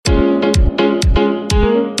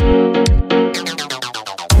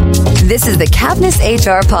This is the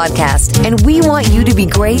cavnessHR podcast, and we want you to be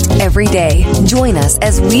great every day. Join us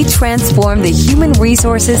as we transform the human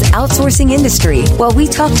resources outsourcing industry while we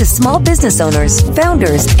talk to small business owners,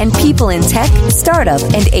 founders, and people in tech, startup,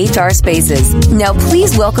 and HR spaces. Now,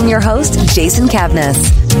 please welcome your host, Jason Cavness.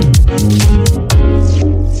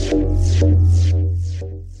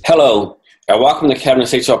 Hello, and welcome to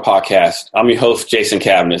cavnessHR podcast. I'm your host, Jason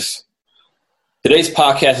Cavness. Today's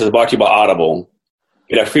podcast is brought to you by Audible.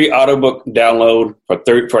 Get a free audiobook download for a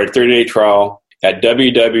 30-day trial at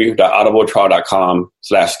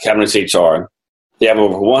www.audibletrial.com/cavnesshr. They have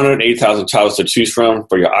over 180,000 titles to choose from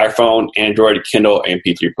for your iPhone, Android, Kindle, and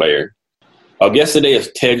MP3 player. Our guest today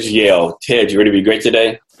is Tej Yale. Tej, you ready to be great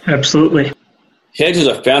today? Absolutely. Tej is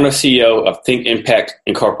a founder CEO of Think Impact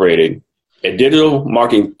Incorporated, a digital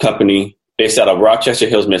marketing company based out of Rochester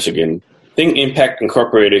Hills, Michigan. Think Impact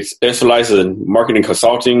Incorporated specializes in marketing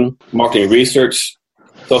consulting, marketing research,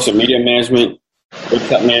 social media management,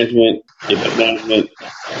 website management, event management,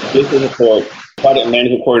 business support, product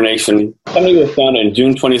management coordination. The company was founded in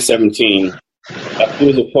June 2017 after it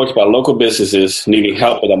was approached by local businesses needing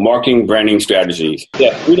help with a marketing branding strategy. They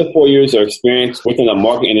have 3 to 4 years of experience within the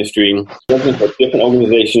marketing industry, working for different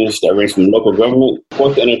organizations that range from local government,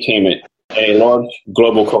 sports and entertainment, and a large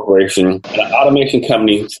global corporation, and an automation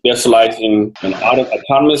company specializing in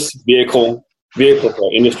autonomous vehicle for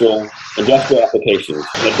industrial applications.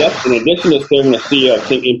 In addition to serving as CEO of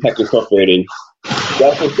Think Impact Incorporated, he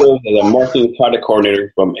also serves as a marketing product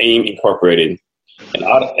coordinator from AIM Incorporated, an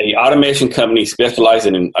automation company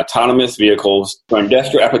specializing in autonomous vehicles for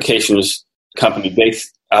industrial applications company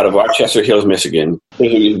based out of Rochester Hills, Michigan.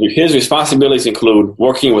 His responsibilities include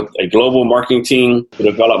working with a global marketing team to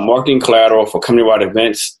develop marketing collateral for company-wide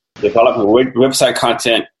events, developing website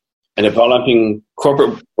content, and developing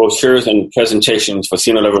corporate brochures and presentations for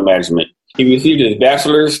senior level management. He received his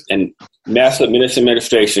bachelor's and master's in business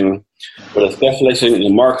administration with a specialization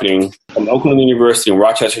in marketing from Oakland University in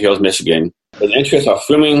Rochester Hills, Michigan. His interests are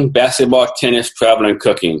swimming, basketball, tennis, travel, and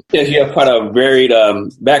cooking. Yes, you have quite a varied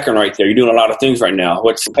background right there. You're doing a lot of things right now.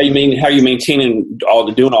 How are you maintaining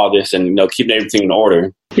doing all this and keeping everything in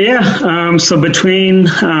order? Yeah, so between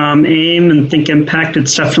AIM and Think Impact,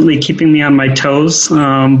 it's definitely keeping me on my toes.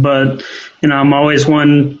 But I'm always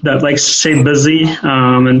one that likes to stay busy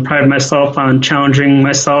and pride myself on challenging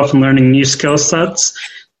myself and learning new skill sets.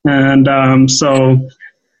 And so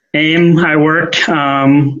AIM, I work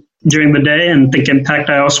during the day, and Think Impact,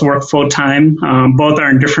 I also work full-time. Both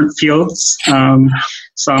are in different fields.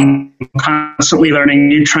 So I'm constantly learning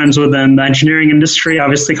new trends within the engineering industry.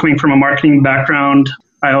 Obviously, coming from a marketing background,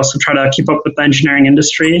 I also try to keep up with the engineering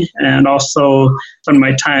industry and also spend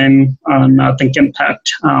my time on Think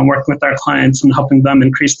Impact, working with our clients and helping them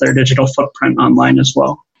increase their digital footprint online as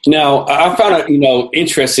well. Now, I found it,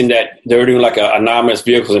 interesting that they're doing like anonymous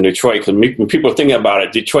vehicles in Detroit, because when people are thinking about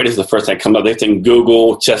it, Detroit is the first thing that comes up. They think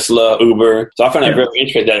Google, Tesla, Uber. So I find it very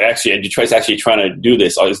interesting that actually Detroit's actually trying to do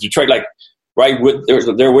this. Or is Detroit like right with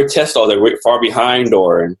they're with Tesla, or they're far behind,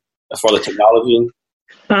 or as far as the technology?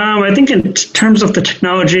 I think in terms of the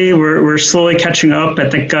technology, we're slowly catching up. I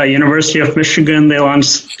think University of Michigan, they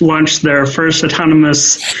launched their first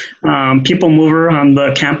autonomous people mover on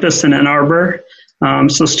the campus in Ann Arbor.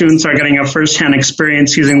 So students are getting a firsthand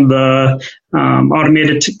experience using the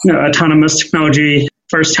automated autonomous technology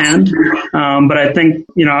firsthand. But I think,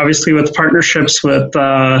 obviously with partnerships with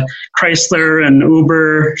Chrysler and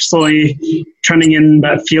Uber slowly trending in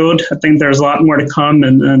that field, I think there's a lot more to come.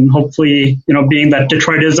 And hopefully, being that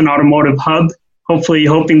Detroit is an automotive hub,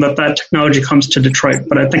 hoping that technology comes to Detroit.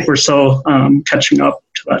 But I think we're still catching up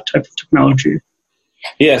to that type of technology.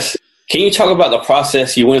 Yes. Can you talk about the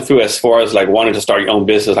process you went through as far as like wanting to start your own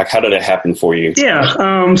business? Like, how did it happen for you?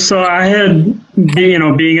 Yeah. So I had,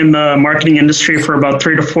 being in the marketing industry for about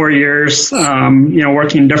 3 to 4 years,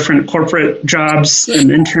 working different corporate jobs and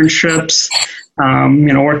internships,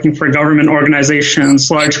 working for government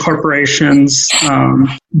organizations, large corporations,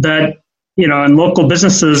 and local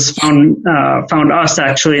businesses found us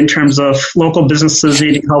actually in terms of local businesses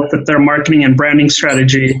needing help with their marketing and branding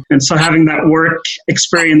strategy. And so having that work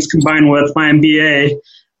experience combined with my MBA,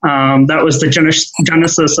 that was the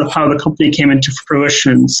genesis of how the company came into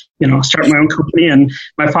fruition. Start my own company. And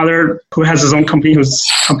my father, who has his own company, whose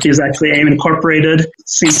company is actually AIM Incorporated,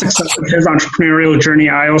 seeing success of his entrepreneurial journey,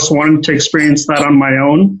 I also wanted to experience that on my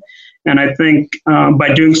own. And I think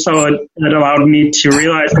by doing so, it allowed me to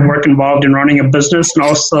realize the work involved in running a business and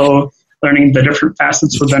also learning the different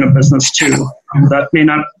facets within a business too. That may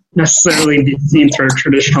not necessarily be seen through a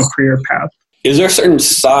traditional career path. Is there a certain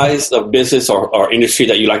size of business or industry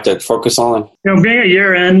that you like to focus on? Being a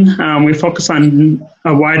year in, we focus on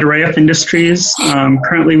a wide array of industries.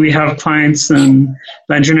 Currently, we have clients in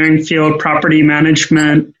the engineering field, property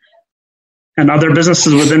management, and other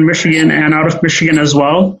businesses within Michigan and out of Michigan as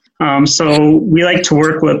well. So we like to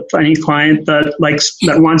work with any client that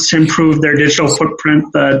wants to improve their digital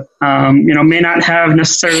footprint that may not have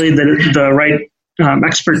necessarily the right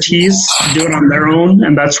expertise to do it on their own,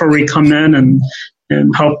 and that's where we come in and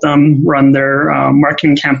help them run their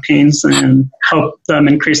marketing campaigns and help them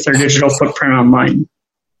increase their digital footprint online.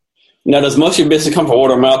 Now, does most of your business come from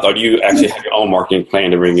word of mouth, or do you actually have your own marketing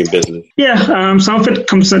plan to bring in business? Yeah, some of it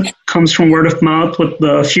comes from word of mouth with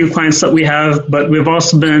the few clients that we have, but we've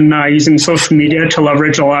also been using social media to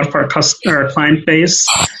leverage a lot of our client base.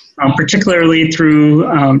 Particularly through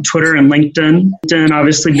Twitter and LinkedIn. LinkedIn,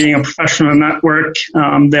 obviously being a professional network,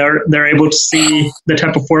 they're able to see the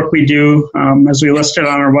type of work we do as we listed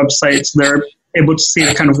on our website. So they're able to see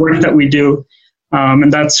the kind of work that we do.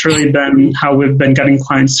 And that's really been how we've been getting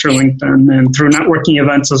clients through LinkedIn and through networking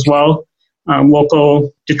events as well,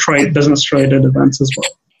 local Detroit business-related events as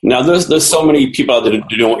well. Now, there's so many people out there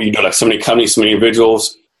doing what you do, like so many companies, so many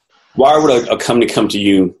individuals. Why would a company come to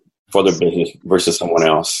you for their business versus someone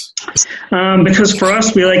else? Because for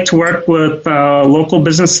us, we like to work with local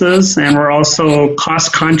businesses, and we're also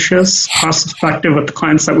cost-conscious, cost-effective with the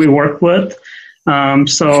clients that we work with.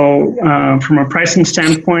 So from a pricing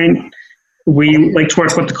standpoint, we like to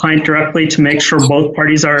work with the client directly to make sure both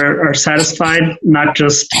parties are satisfied, not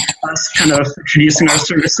just us kind of introducing our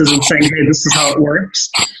services and saying, hey, this is how it works.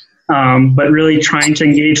 But really trying to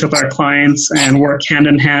engage with our clients and work hand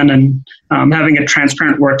in hand and having a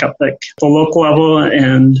transparent work ethic at the local level,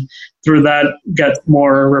 and through that get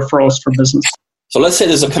more referrals for business. So let's say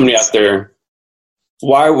there's a company out there.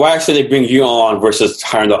 Why should they bring you on versus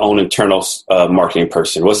hiring their own internal marketing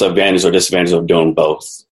person? What's the advantage or disadvantage of doing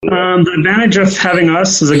both? The advantage of having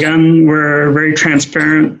us is, again, we're very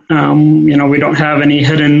transparent. We don't have any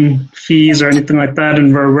hidden fees or anything like that,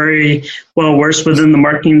 and we're very well versed within the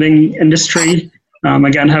marketing industry.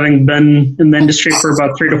 Again, having been in the industry for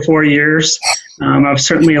about 3 to 4 years, I've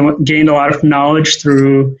certainly gained a lot of knowledge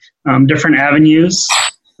through different avenues.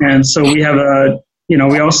 And so we have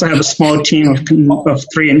we also have a small team of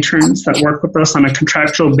 3 interns that work with us on a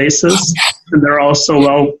contractual basis. And they're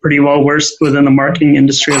also pretty well versed within the marketing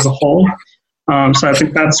industry as a whole. So I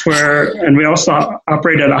think that's where, and we also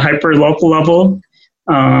operate at a hyper local level.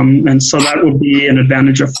 And so that would be an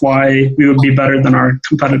advantage of why we would be better than our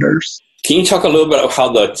competitors. Can you talk a little bit about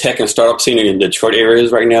how the tech and startup scene in the Detroit area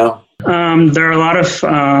is right now? There are a lot of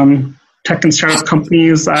tech and startup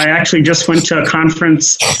companies. I actually just went to a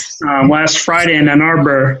conference last Friday in Ann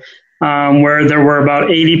Arbor where there were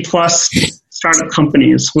about 80 plus startup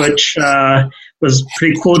companies, which was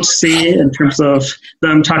pretty cool to see in terms of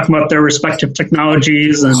them talking about their respective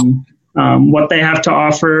technologies and what they have to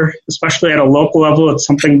offer, especially at a local level. It's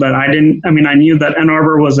something that I knew that Ann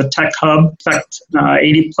Arbor was a tech hub. In fact,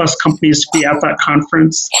 80 plus companies to be at that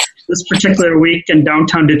conference. This particular week in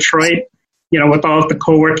downtown Detroit, with all of the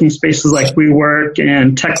co-working spaces like WeWork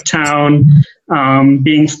and TechTown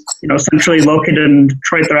being, centrally located in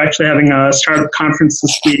Detroit, they're actually having a startup conference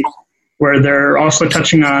this week where they're also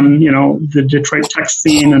touching on, the Detroit tech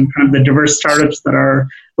scene and kind of the diverse startups that are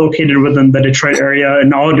located within the Detroit area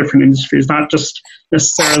in all different industries, not just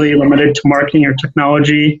necessarily limited to marketing or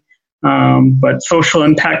technology, but social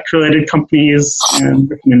impact related companies and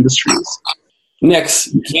different industries. Next,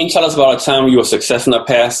 can you tell us about a time you were a success in the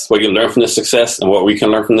past, what you learned from this success, and what we can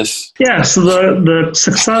learn from this? Yeah, so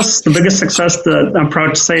the biggest success that I'm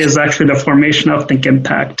proud to say is actually the formation of Think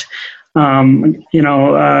Impact. Starting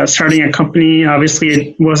a company, obviously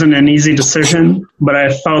it wasn't an easy decision, but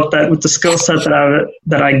I felt that with the skill set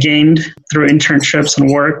that I gained through internships and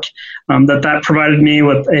work, that provided me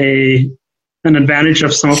with an advantage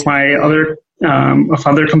of some of my other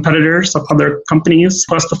competitors, of other companies,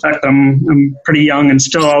 plus the fact that I'm pretty young and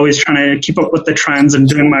still always trying to keep up with the trends and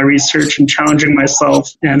doing my research and challenging myself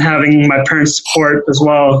and having my parents' support as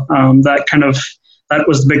well. That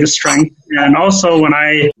was the biggest strength. And also when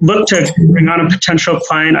I look to bring on a potential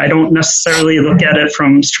client, I don't necessarily look at it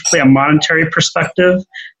from strictly a monetary perspective.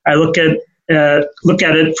 I look at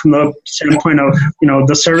it from the standpoint of,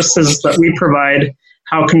 the services that we provide.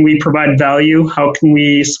 How can we provide value? How can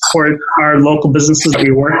we support our local businesses that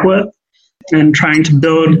we work with? And trying to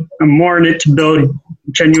build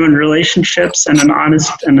genuine relationships and an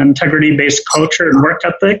honest and integrity-based culture and work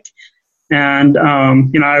ethic. And,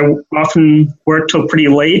 I often work till pretty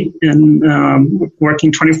late and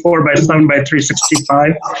working 24/7 by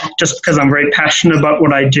 365 just because I'm very passionate about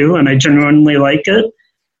what I do and I genuinely like it.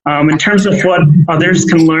 In terms of what others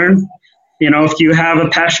can learn, if you have a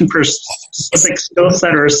passion for a specific skill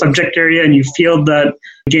set or a subject area and you feel that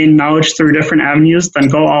you gain knowledge through different avenues, then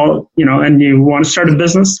go all, and you want to start a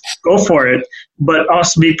business, go for it. But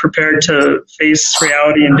also be prepared to face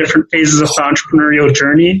reality in different phases of the entrepreneurial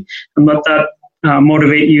journey and let that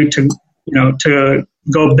motivate you to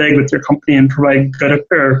go big with your company and provide good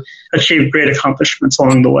or achieve great accomplishments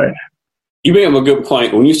along the way. You bring up a good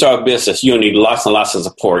point. When you start a business, you need lots and lots of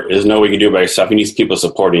support. There's no way you can do it by yourself. You need people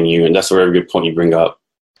supporting you, and that's a very good point you bring up.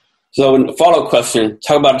 So, in the follow-up question,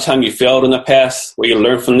 talk about the time you failed in the past, what you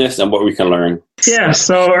learned from this, and what we can learn. Yeah,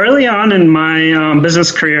 so early on in my business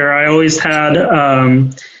career, I always had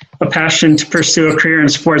a passion to pursue a career in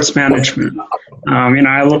sports management.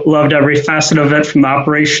 I loved every facet of it, from the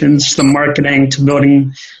operations to the marketing to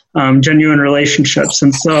building genuine relationships.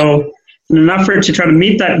 And so, in an effort to try to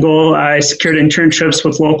meet that goal, I secured internships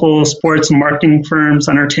with local sports and marketing firms,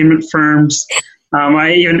 entertainment firms.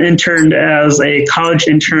 I even interned as a college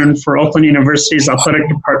intern for Oakland University's athletic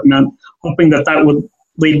department, hoping that would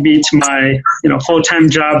lead me to my full-time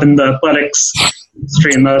job in the athletics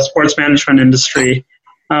industry, in the sports management industry.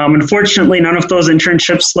 Unfortunately, none of those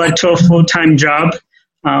internships led to a full-time job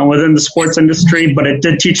within the sports industry, but it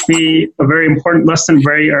did teach me a very important lesson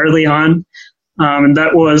very early on. And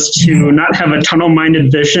that was to not have a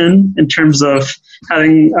tunnel-minded vision in terms of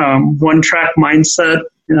having one-track mindset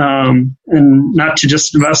and not to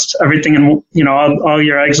just invest everything in, all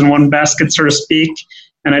your eggs in one basket, so to speak.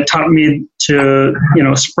 And it taught me to,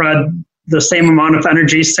 spread the same amount of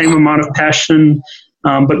energy, same amount of passion,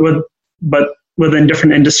 but within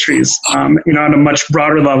different industries, at a much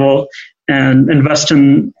broader level, and invest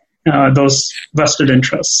in those vested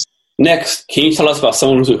interests. Next, can you tell us about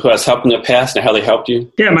someone who has helped in the past and how they helped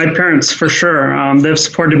you? Yeah, my parents, for sure. They've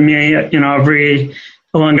supported me,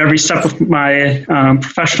 along every step of my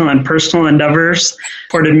professional and personal endeavors.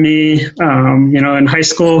 Supported me, in high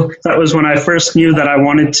school. That was when I first knew that I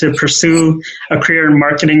wanted to pursue a career in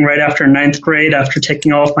marketing right after 9th grade, after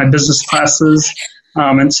taking all of my business classes.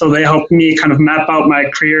 And so they helped me kind of map out my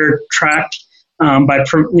career track by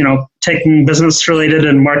taking business-related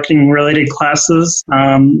and marketing-related classes.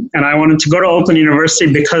 And I wanted to go to Oakland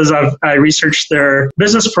University because I researched their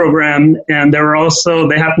business program, and they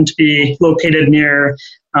happened to be located near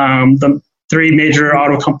the three major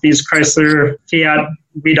auto companies, Chrysler, Fiat,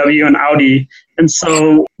 VW, and Audi. And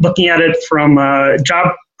so looking at it from a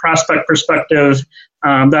job prospect perspective,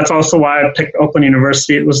 that's also why I picked Oakland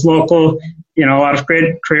University. It was local, a lot of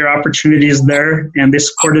great career opportunities there, and they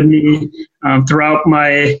supported me throughout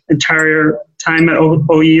my entire time at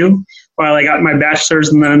OU while I got my bachelor's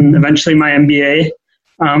and then eventually my MBA,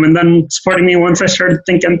 and then supporting me once I started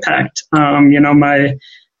Think Impact. My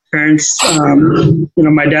parents,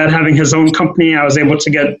 my dad having his own company, I was able to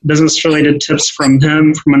get business-related tips from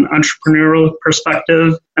him from an entrepreneurial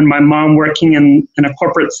perspective. And my mom working in a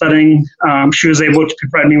corporate setting, she was able to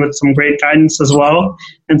provide me with some great guidance as well.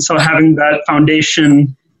 And so having that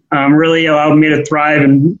foundation really allowed me to thrive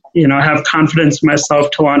and, have confidence in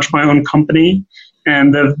myself to launch my own company.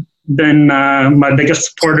 And they've been my biggest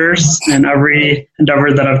supporters in every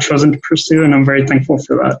endeavor that I've chosen to pursue, and I'm very thankful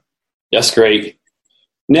for that. That's great.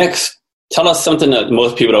 Next, tell us something that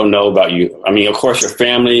most people don't know about you. I mean, of course, your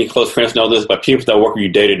family, close friends know this, but people that work with you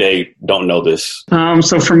day to day don't know this.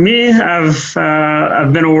 So for me, I've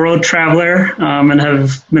been a world traveler and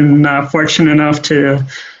have been fortunate enough to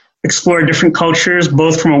explore different cultures,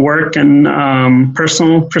 both from a work and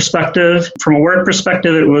personal perspective. From a work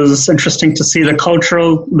perspective, it was interesting to see the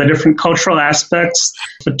different cultural aspects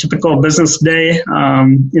of a typical business day,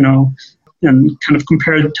 and kind of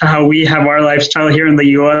compared to how we have our lifestyle here in the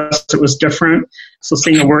U.S., it was different. So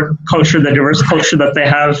seeing the work culture, the diverse culture that they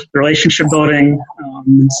have, the relationship building.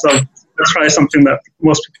 And so that's probably something that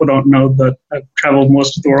most people don't know, but I've traveled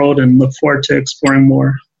most of the world and look forward to exploring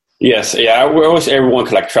more. Yes. Yeah. I wish everyone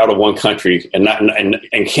could travel to one country and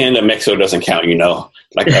Canada, Mexico doesn't count,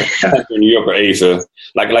 like in Europe or Asia.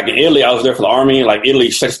 Like in Italy, I was there for the army. Like Italy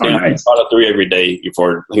shuts down 3 every day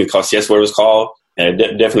before it calls what it was called.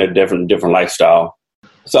 Definitely different lifestyle.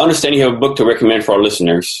 So I understand you have a book to recommend for our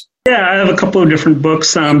listeners. Yeah, I have a couple of different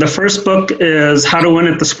books. The first book is How to Win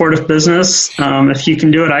at the Sport of Business. If You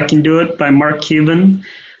Can Do It, I Can Do It by Mark Cuban.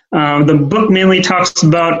 The book mainly talks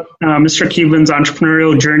about Mr. Cuban's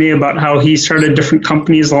entrepreneurial journey, about how he started different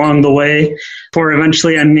companies along the way before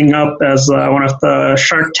eventually ending up as one of the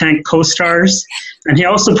Shark Tank co-stars. And he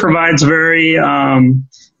also provides very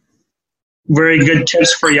very good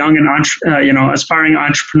tips for young and aspiring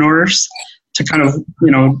entrepreneurs to kind of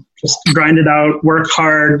just grind it out, work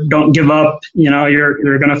hard, don't give up.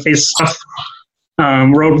 You're going to face tough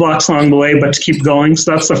roadblocks along the way, but to keep going.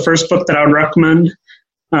 So that's the first book that I would recommend.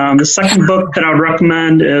 The second book that I would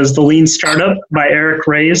recommend is The Lean Startup by Eric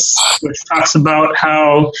Ries, which talks about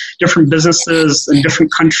how different businesses in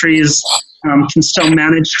different countries can still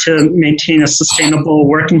manage to maintain a sustainable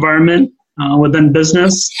work environment within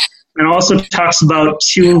business. And also talks about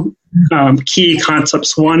two key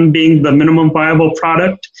concepts, one being the minimum viable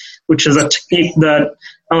product, which is a technique that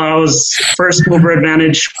allows first mover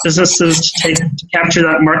advantage businesses to capture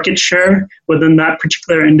that market share within that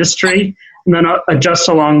particular industry, and then adjust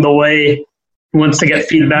along the way once they get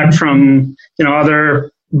feedback from other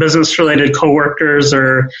business related coworkers,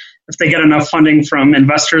 or if they get enough funding from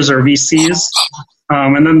investors or VCs.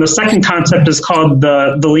 And then the second concept is called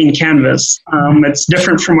the lean canvas. It's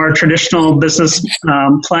different from our traditional business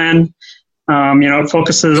plan. It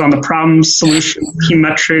focuses on the problem, solution, key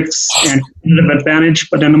metrics, and competitive advantage,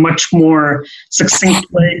 but in a much more succinct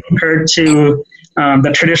way compared to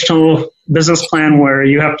the traditional business plan where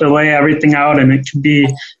you have to lay everything out and it can be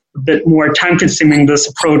a bit more time-consuming. This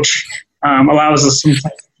approach allows us some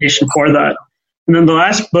simplification for that. And then the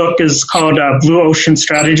last book is called Blue Ocean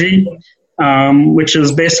Strategy, which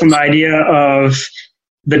is based on the idea of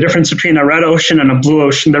the difference between a red ocean and a blue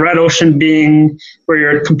ocean. The red ocean being where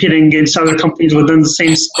you're competing against other companies within the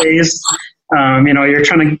same space. You're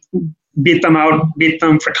trying to beat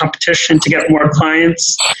them for competition to get more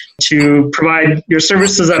clients, to provide your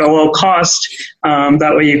services at a low cost.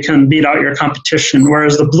 That way you can beat out your competition.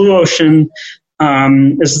 Whereas the blue ocean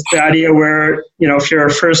is the idea where, if you're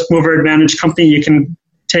a first mover advantage company, you can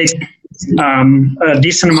take a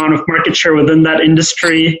decent amount of market share within that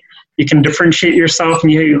industry. You can differentiate yourself, and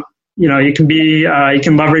you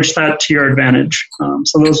can leverage that to your advantage.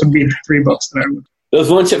 So those would be the three books that I would. There's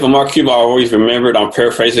one tip from Mark Cuban I always remembered. I'm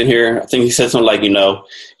paraphrasing here. I think he said something like,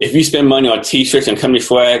 if you spend money on T-shirts and company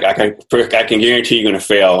swag, I can guarantee you're going to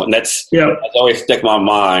fail. And that's always stuck in my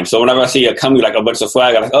mind. So whenever I see a company like a bunch of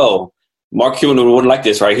swag, I'm like, oh, Mark Cuban wouldn't like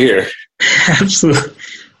this right here.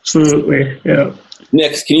 Absolutely. Yeah.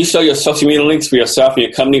 Next, can you show your social media links for yourself and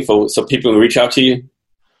your company so people can reach out to you?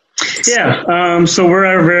 Yeah. So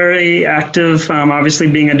we're very active.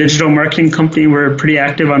 Obviously, being a digital marketing company, we're pretty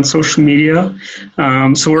active on social media.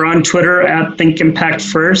 So we're on Twitter at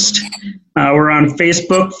ThinkImpactFirst. We're on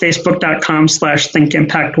Facebook,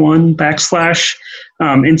 facebook.com/ThinkImpact1 /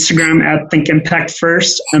 Instagram at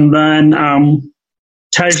ThinkImpactFirst. And then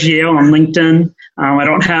Tej Yale on LinkedIn. I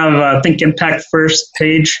don't have a Think Impact First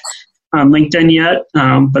page on LinkedIn yet,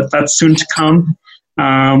 but that's soon to come.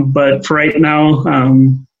 But for right now,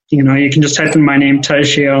 you can just type in my name,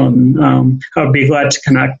 Tej Yale, and I would be glad to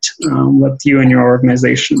connect with you and your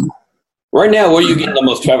organization. Right now, where are you getting the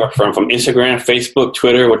most traffic from? From Instagram, Facebook,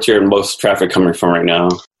 Twitter? What's your most traffic coming from right now?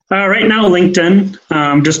 Right now, LinkedIn,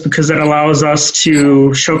 just because it allows us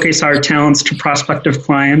to showcase our talents to prospective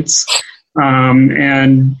clients.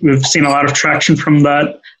 And we've seen a lot of traction from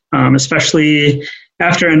that, especially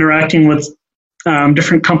after interacting with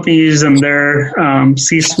different companies and their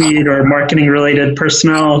C-suite or marketing-related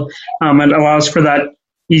personnel. It allows for that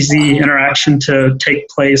easy interaction to take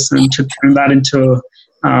place and to turn that into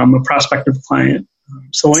a prospective client.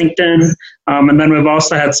 So LinkedIn, and then we've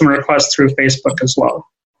also had some requests through Facebook as well.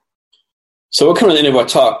 So we're coming to the end of our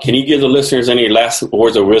talk. Can you give the listeners any last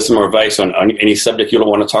words of wisdom or advice on any subject you don't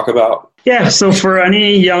want to talk about? Yeah, so for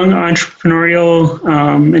any young entrepreneurial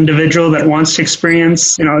individual that wants to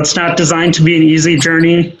experience, it's not designed to be an easy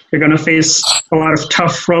journey. You're going to face a lot of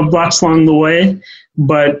tough roadblocks along the way,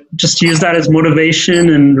 but just use that as motivation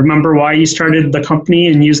and remember why you started the company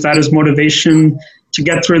and use that as motivation to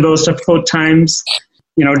get through those difficult times.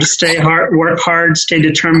 Just stay hard, work hard, stay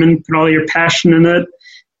determined, put all your passion in it.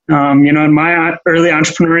 In my early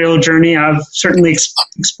entrepreneurial journey, I've certainly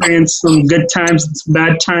experienced some good times and some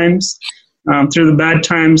bad times. Through the bad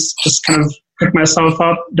times, just kind of picked myself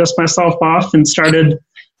up, dust myself off, and started,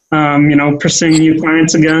 pursuing new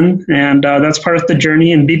clients again. And that's part of the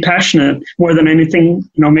journey. And be passionate more than anything.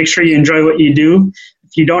 Make sure you enjoy what you do.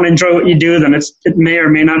 If you don't enjoy what you do, then it may or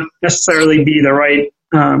may not necessarily be the right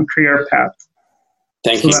career path.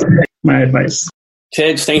 Thank you. That's my advice.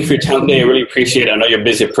 Tej, thank you for your time today. I really appreciate it. I know you're a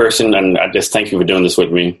busy person, and I just thank you for doing this with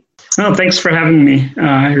me. Oh, thanks for having me.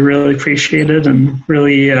 I really appreciate it and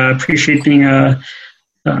really appreciate being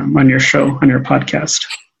on your show, on your podcast.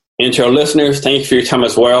 And to our listeners, thank you for your time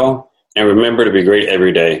as well. And remember to be great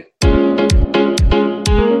every day.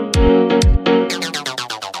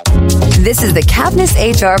 This is the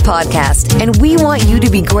cavnessHR podcast, and we want you to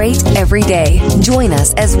be great every day. Join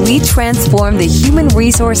us as we transform the human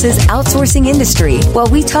resources outsourcing industry while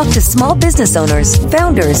we talk to small business owners,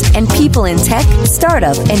 founders, and people in tech,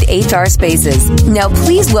 startup, and HR spaces. Now,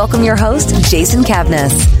 please welcome your host, Jason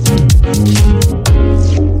Cavness.